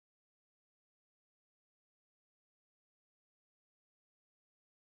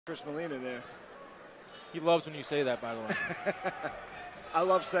Chris Molina there. He loves when you say that, by the way. I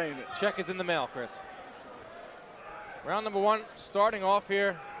love saying it. Check is in the mail, Chris. Round number one, starting off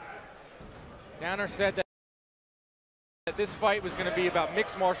here. Downer said that this fight was going to be about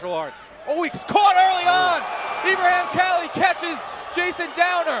mixed martial arts. Oh, he was caught early on! Ibrahim Kali catches Jason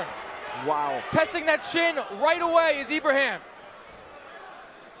Downer. Wow. Testing that chin right away is Ibrahim.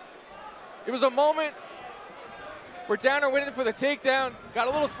 It was a moment where Downer went in for the takedown, got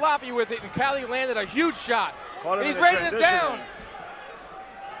a little sloppy with it, and Kali landed a huge shot. And he's ready to down.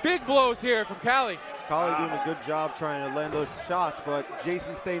 Big blows here from Kali. Kali doing a good job trying to land those shots, but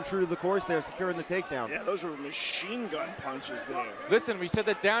Jason staying true to the course there, securing the takedown. Yeah, those were machine gun punches there. Listen, we said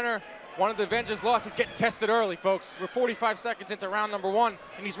that Downer wanted to avenge his loss. He's getting tested early, folks. We're 45 seconds into round number one,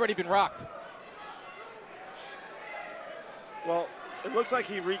 and he's already been rocked. Well, it looks like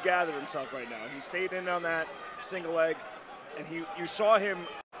he regathered himself right now. He stayed in on that single leg, and you saw him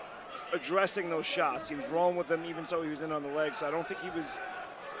addressing those shots. He was rolling with them, even so he was in on the leg, so I don't think he was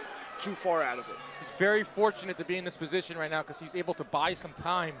too far out of it. He's very fortunate to be in this position right now because he's able to buy some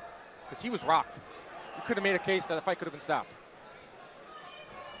time because he was rocked. You could have made a case that the fight could have been stopped.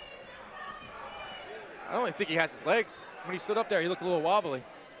 I don't even think he has his legs. When he stood up there, he looked a little wobbly.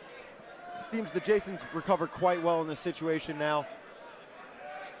 Seems that Jason's recovered quite well in this situation now.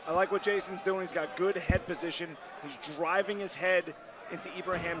 I like what Jason's doing. He's got good head position. He's driving his head into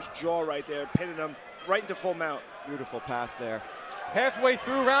Ibrahim's jaw right there, pinning him right into full mount. Beautiful pass there. Halfway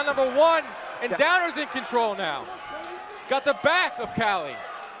through round number one, and Downer's in control now. Got the back of Kali.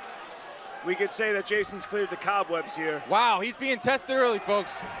 We could say that Jason's cleared the cobwebs here. Wow, he's being tested early,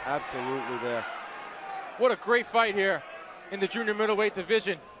 folks. Absolutely there. What a great fight here in the junior middleweight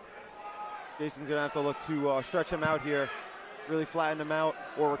division. Jason's gonna have to look to stretch him out here, really flatten him out,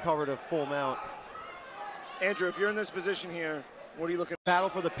 or recover to full mount. Andrew, if you're in this position here, what are you looking at? Battle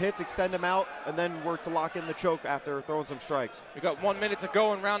for the pits, extend him out, and then work to lock in the choke after throwing some strikes. We got 1 minute to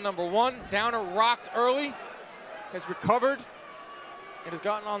go in round number one. Downer rocked early, has recovered, and has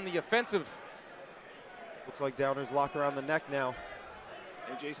gotten on the offensive. Looks like Downer's locked around the neck now.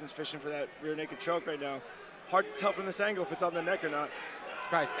 And Jason's fishing for that rear naked choke right now. Hard to tell from this angle if it's on the neck or not.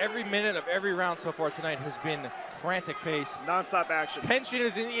 Guys, every minute of every round so far tonight has been frantic pace. Non-stop action. Tension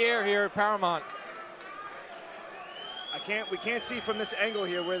is in the air here at Paramount. We can't see from this angle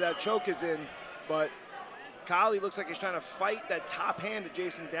here where that choke is in, but Kali looks like he's trying to fight that top hand of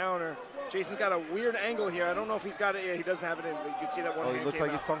Jason Downer. Jason's got a weird angle here. I don't know if he's got it. Yeah, he doesn't have it in. You can see that one hand. He looks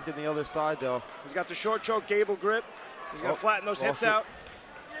like he's sunk in the other side, though. He's got the short choke, gable grip. He's going to flatten those hips out.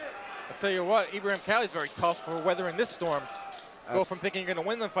 I'll tell you what, Ibrahim Kali's very tough for weathering this storm. Go from thinking you're going to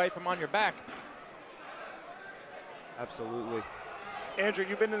win the fight from on your back. Absolutely. Andrew,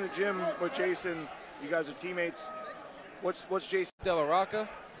 you've been in the gym with Jason. You guys are teammates. What's Jason? De La Rocca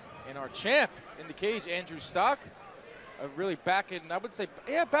and our champ in the cage, Andrew Stock. Really back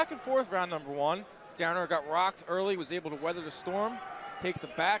and forth round number one. Downer got rocked early, was able to weather the storm, take the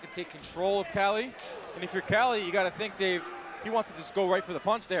back and take control of Kali. And if you're Kali, you got to think, Dave, he wants to just go right for the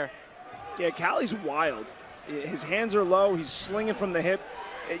punch there. Yeah, Kali's wild. His hands are low. He's slinging from the hip.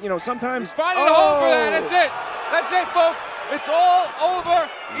 You know, sometimes. He's finding a hole for that. That's it. That's it, folks. It's all over.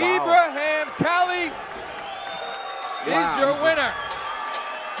 Wow. Ibrahim Kali is your winner.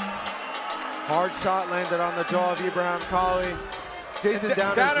 Hard shot landed on the jaw of Ibrahim Kali. Jason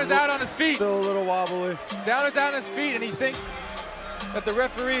Downer's out on his feet. Still a little wobbly. Downer's out on his feet, and he thinks that the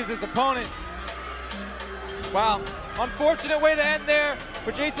referee is his opponent. Wow. Unfortunate way to end there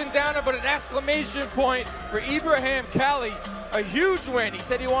for Jason Downer, but an exclamation point for Ibrahim Kali. A huge win. He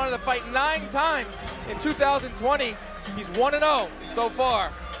said he wanted to fight 9 times in 2020. He's 1-0 so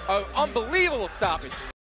far. An unbelievable stoppage.